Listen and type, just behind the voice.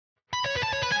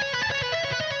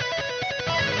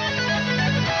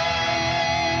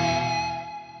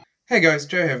Hey guys,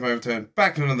 Joe here from Overturn,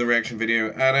 back in another reaction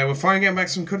video, and we're finally getting back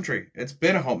to some country. It's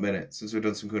been a hot minute since we've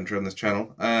done some country on this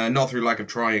channel, not through lack of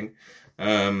trying.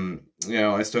 You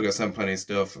know, I still got sent plenty of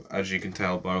stuff, as you can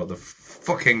tell by all the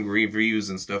fucking reviews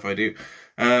and stuff I do.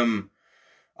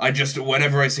 I just,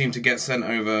 whenever I seem to get sent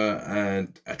over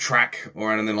a track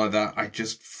or anything like that, I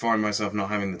just find myself not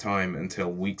having the time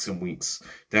until weeks and weeks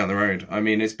down the road. I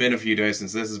mean, it's been a few days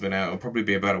since this has been out. It'll probably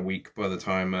be about a week by the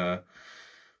time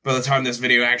this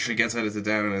video actually gets edited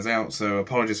down and is out, so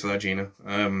apologies for that, Gina.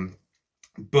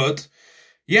 But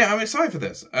yeah, I'm excited for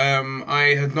this.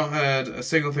 I had not heard a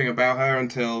single thing about her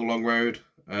until Long Road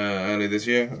earlier this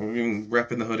year. I'm even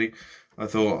repping the hoodie. I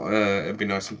thought it'd be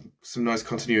nice, some nice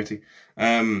continuity.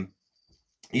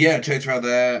 Yeah, checked her out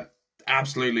there.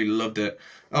 Absolutely loved it.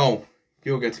 Oh,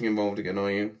 you're getting involved again,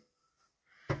 are you?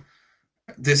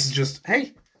 This is just,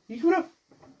 hey, you coming up?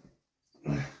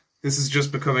 This is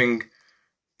just becoming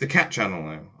the cat channel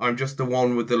now. I'm just the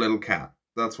one with the little cat.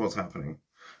 That's what's happening.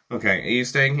 Okay, are you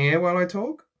staying here while I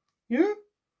talk? Yeah?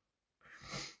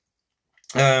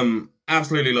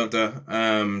 Absolutely loved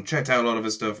her. Checked out a lot of her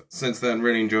stuff since then.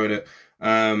 Really enjoyed it.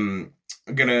 I'm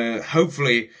gonna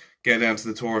hopefully get down to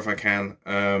the tour if I can,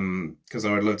 because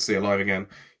I would love to see her live again.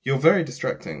 You're very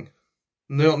distracting.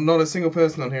 No, not a single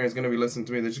person on here is going to be listening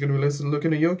to me. They're just going to be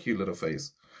looking at your cute little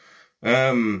face.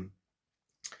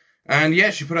 And yeah,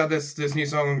 she put out this new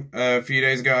song a few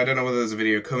days ago. I don't know whether there's a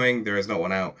video coming. There is not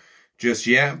one out just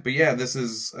yet. But yeah, this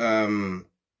is some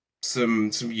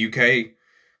UK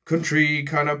country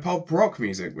kind of pop rock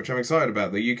music, which I'm excited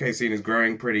about. The UK scene is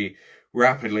growing pretty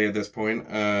rapidly at this point,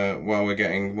 while we're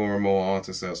getting more and more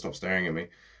artists that'll stop staring at me.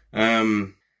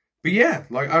 But yeah,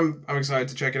 like I'm excited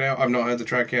to check it out. I've not heard the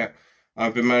track yet.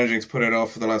 I've been managing to put it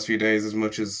off for the last few days as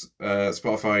much as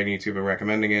Spotify and YouTube are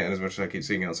recommending it, and as much as I keep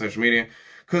seeing it on social media,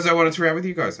 because I wanted to react with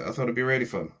you guys. I thought it'd be really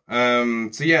fun.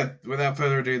 So yeah, without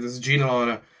further ado, this is Gina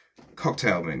Larner,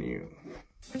 Cocktail Menu.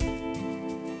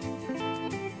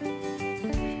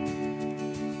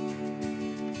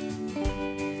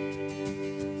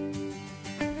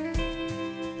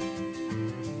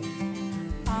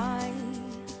 I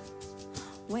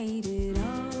waited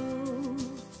up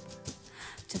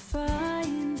to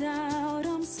find out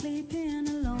I'm sleeping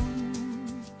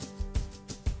alone,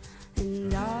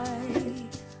 and I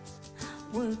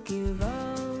would give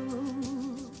up,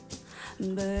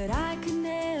 but I could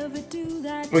never do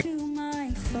that to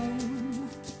my phone.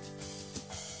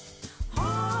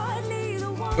 Hardly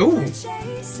the one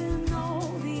chasing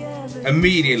all the other.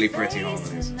 Immediately pretty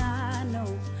harmonies. I know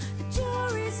the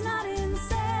jury's not insane,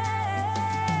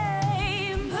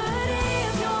 but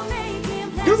if you're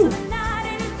making plans for the night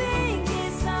and you think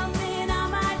it's something I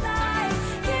might like,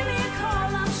 give me a call,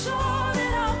 I'm sure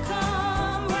that I'll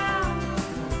come round.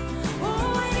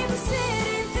 Oh, and if you're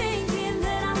sitting thinking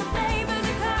that I'm the babe of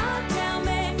the cocktail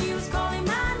menu's calling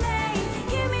my name,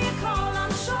 give me a call,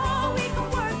 I'm sure we can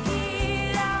work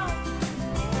it out.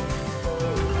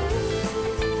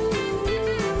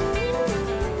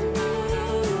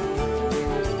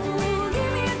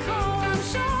 Give me a call, I'm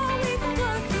sure we can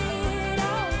work it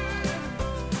out.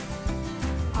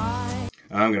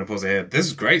 I'm going to pause it here. This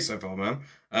is great so far, man.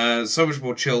 So much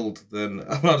more chilled than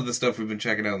a lot of the stuff we've been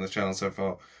checking out on this channel so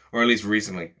far, or at least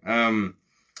recently.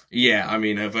 Yeah, I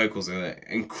mean, her vocals are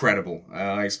incredible.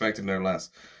 I expected no less.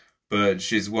 But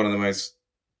she's one of the most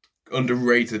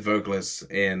underrated vocalists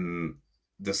in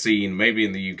the scene, maybe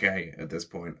in the UK at this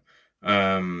point.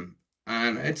 And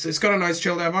it's got a nice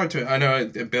chilled out vibe to it. I know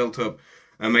it built up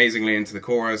amazingly into the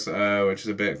chorus, which is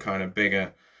a bit kind of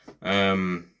bigger,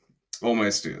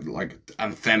 almost like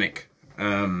anthemic,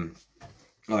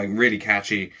 like really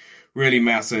catchy, really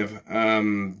massive,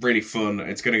 really fun.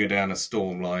 It's going to go down a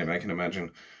storm live, I can imagine.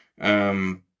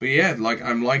 But yeah, like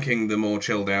I'm liking the more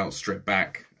chilled out, stripped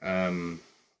back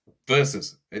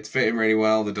verses. It's fitting really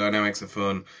well. The dynamics are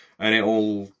fun, and it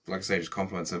all, like I say, just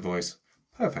complements her voice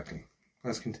perfectly.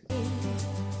 Let's continue.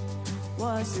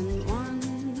 Wasn't one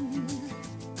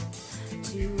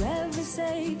to ever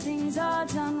say things are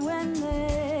done when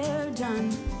they're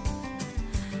done,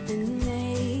 and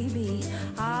maybe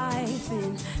I've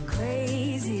been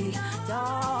crazy,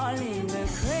 darling, but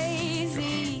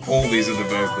crazy. All these other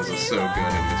vocals are so good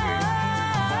in between.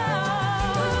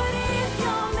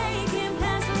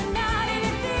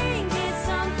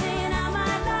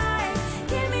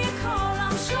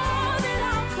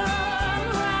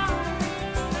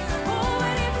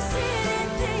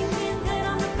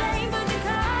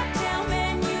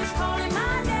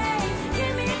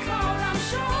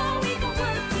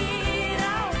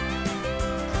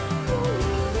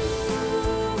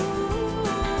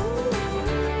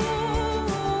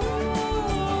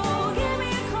 Give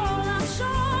me a call,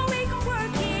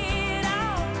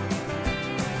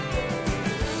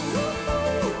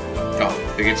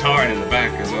 The guitar in the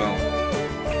back as well.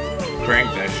 Crank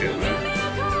that shit, man.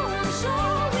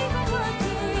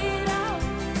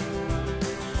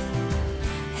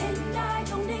 And I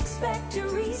don't expect a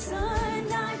reason.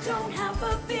 I don't have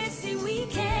a busy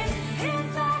weekend. In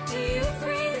fact, are you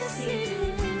free this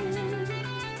evening?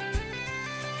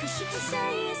 Should you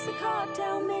say it's the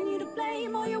cocktail menu to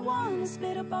blame, or you want to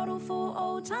split a bottle for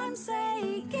old time's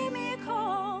sake? Give me a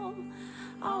call,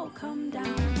 I'll come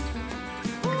down.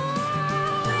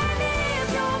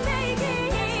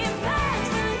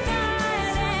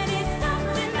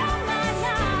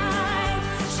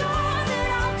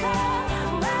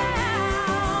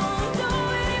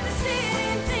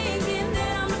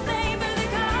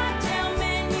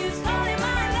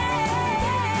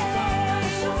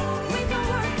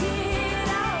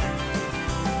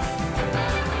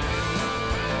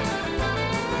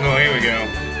 Oh, here we go.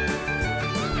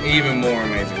 Even more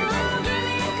amazing guitar.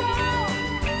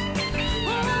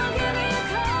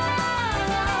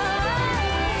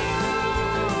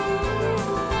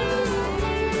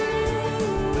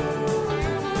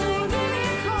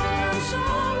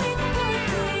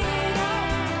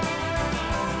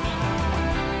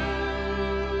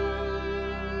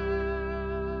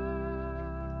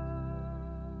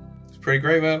 It's pretty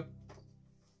great, man.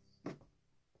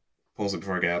 Pause it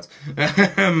before it gets.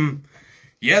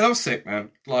 Yeah, that was sick, man.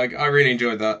 Like, I really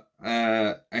enjoyed that.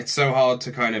 It's so hard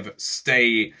to kind of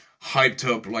stay hyped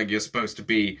up like you're supposed to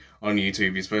be on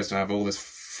YouTube. You're supposed to have all this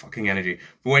fucking energy.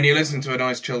 But when you listen to a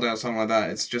nice chilled out song like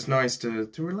that, it's just nice to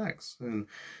relax and,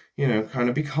 you know, kind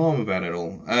of be calm about it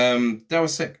all. That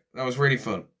was sick. That was really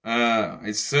fun.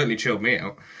 It certainly chilled me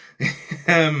out.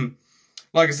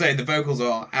 Like I say, the vocals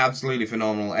are absolutely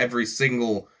phenomenal. Every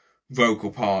single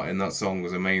vocal part in that song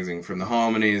was amazing, from the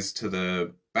harmonies to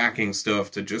the backing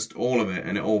stuff to just all of it,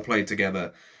 and it all played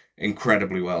together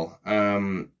incredibly well.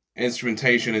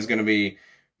 Instrumentation is going to be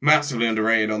massively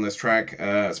underrated on this track,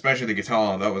 especially the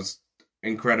guitar. That was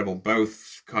incredible.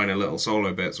 Both kind of little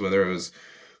solo bits, whether it was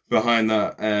behind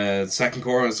that second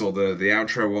chorus or the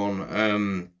outro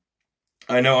one.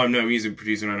 I know I'm no music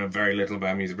producer and I know very little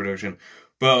about music production,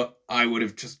 but I would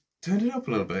have just turned it up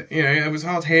a little bit. You know, it was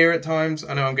hard to hear at times.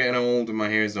 I know I'm getting old and my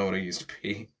hair is not what it used to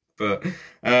be. But,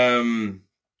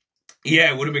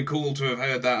 yeah, it would have been cool to have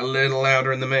heard that a little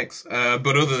louder in the mix.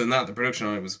 But other than that, the production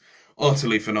on it was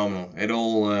utterly phenomenal. It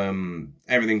all,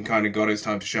 everything kind of got its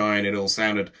time to shine. It all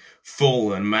sounded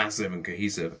full and massive and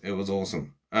cohesive. It was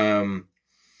awesome. And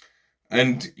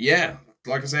yeah,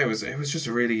 like I say, it was just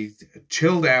a really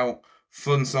chilled out,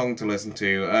 fun song to listen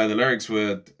to. The lyrics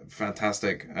were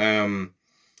fantastic.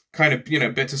 Kind of, you know,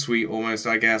 bittersweet almost,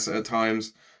 I guess, at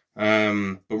times.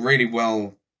 But really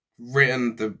well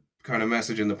written. The kind of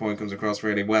message and the point comes across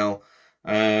really well.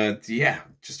 Yeah,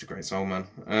 just a great song,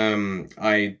 man.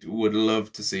 I would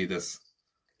love to see this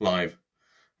live.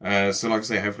 So like I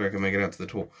say, hopefully I can make it out to the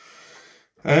tour.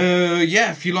 Yeah,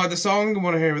 if you like the song and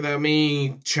want to hear without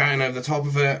me chatting over the top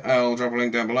of it, I'll drop a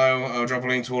link down below. I'll drop a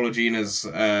link to all of Gina's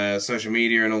social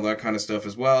media and all that kind of stuff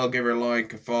as well. Give her a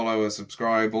like, a follow, a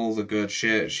subscribe, all the good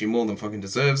shit. She more than fucking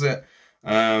deserves it.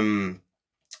 I'm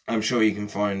sure you can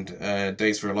find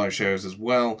dates for her live shows as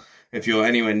well. If you're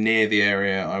anywhere near the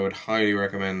area, I would highly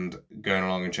recommend going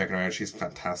along and checking her out. She's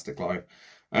fantastic live.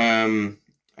 And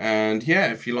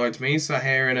yeah, if you liked me, sat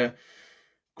here in a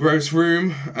gross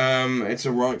room. It's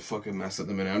a right fucking mess at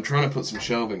the minute. I'm trying to put some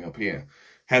shelving up here.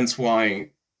 Hence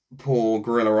why poor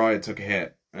Gorilla Riot took a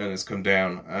hit and it's come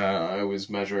down. I was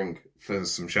measuring for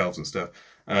some shelves and stuff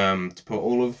to put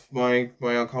all of my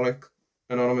Alcoholic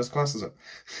Anonymous classes up.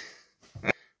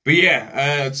 But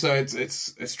yeah, so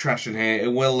it's trash in here.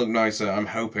 It will look nicer, I'm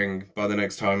hoping, by the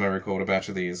next time I record a batch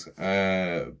of these.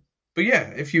 But yeah,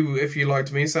 if you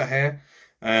liked me sat here,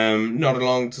 nodded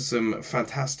along to some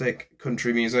fantastic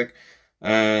country music,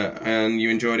 and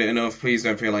you enjoyed it enough, please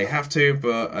don't feel like you have to,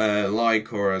 but a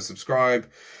like or a subscribe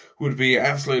would be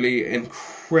absolutely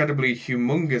incredibly,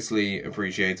 humongously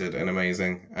appreciated and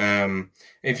amazing.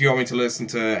 If you want me to listen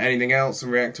to anything else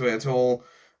and react to it at all,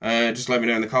 just let me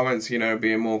know in the comments, you know,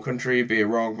 be it more country, be it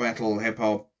rock, metal,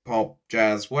 hip-hop, pop,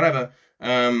 jazz, whatever.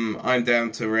 I'm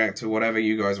down to react to whatever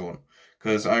you guys want,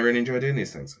 because I really enjoy doing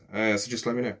these things. So just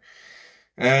let me know.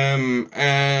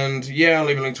 And yeah, I'll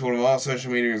leave a link to all of our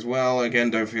social media as well. Again,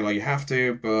 don't feel like you have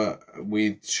to, but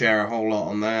we share a whole lot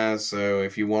on there. So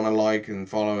if you want to like and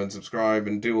follow and subscribe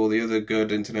and do all the other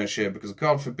good internet shit, because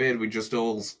God forbid we just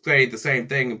all say the same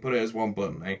thing and put it as one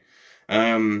button, eh?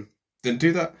 Then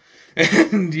do that.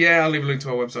 And yeah, I'll leave a link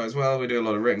to our website as well. We do a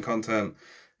lot of written content,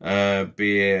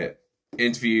 be it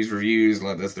interviews, reviews,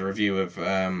 like there's the review of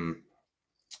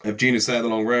Gina's Set of the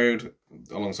Long Road,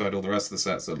 alongside all the rest of the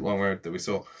sets at Long Road that we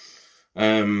saw.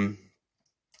 On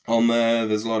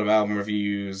there's a lot of album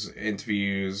reviews,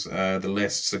 interviews. The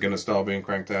lists are going to start being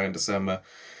cranked out in December.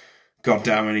 God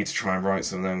damn, I need to try and write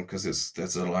some of them because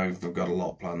I've got a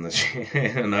lot planned this year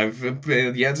and I've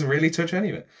yet to really touch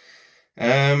any of it.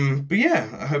 But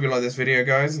yeah, I hope you like this video,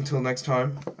 guys. Until next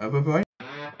time, bye-bye.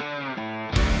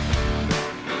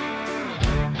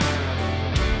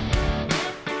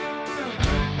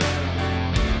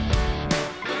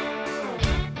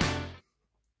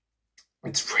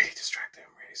 It's really distracting.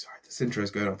 I'm really sorry. This intro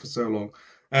is going on for so long.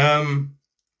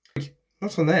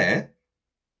 Not on there.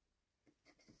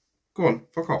 Go on,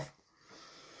 fuck off.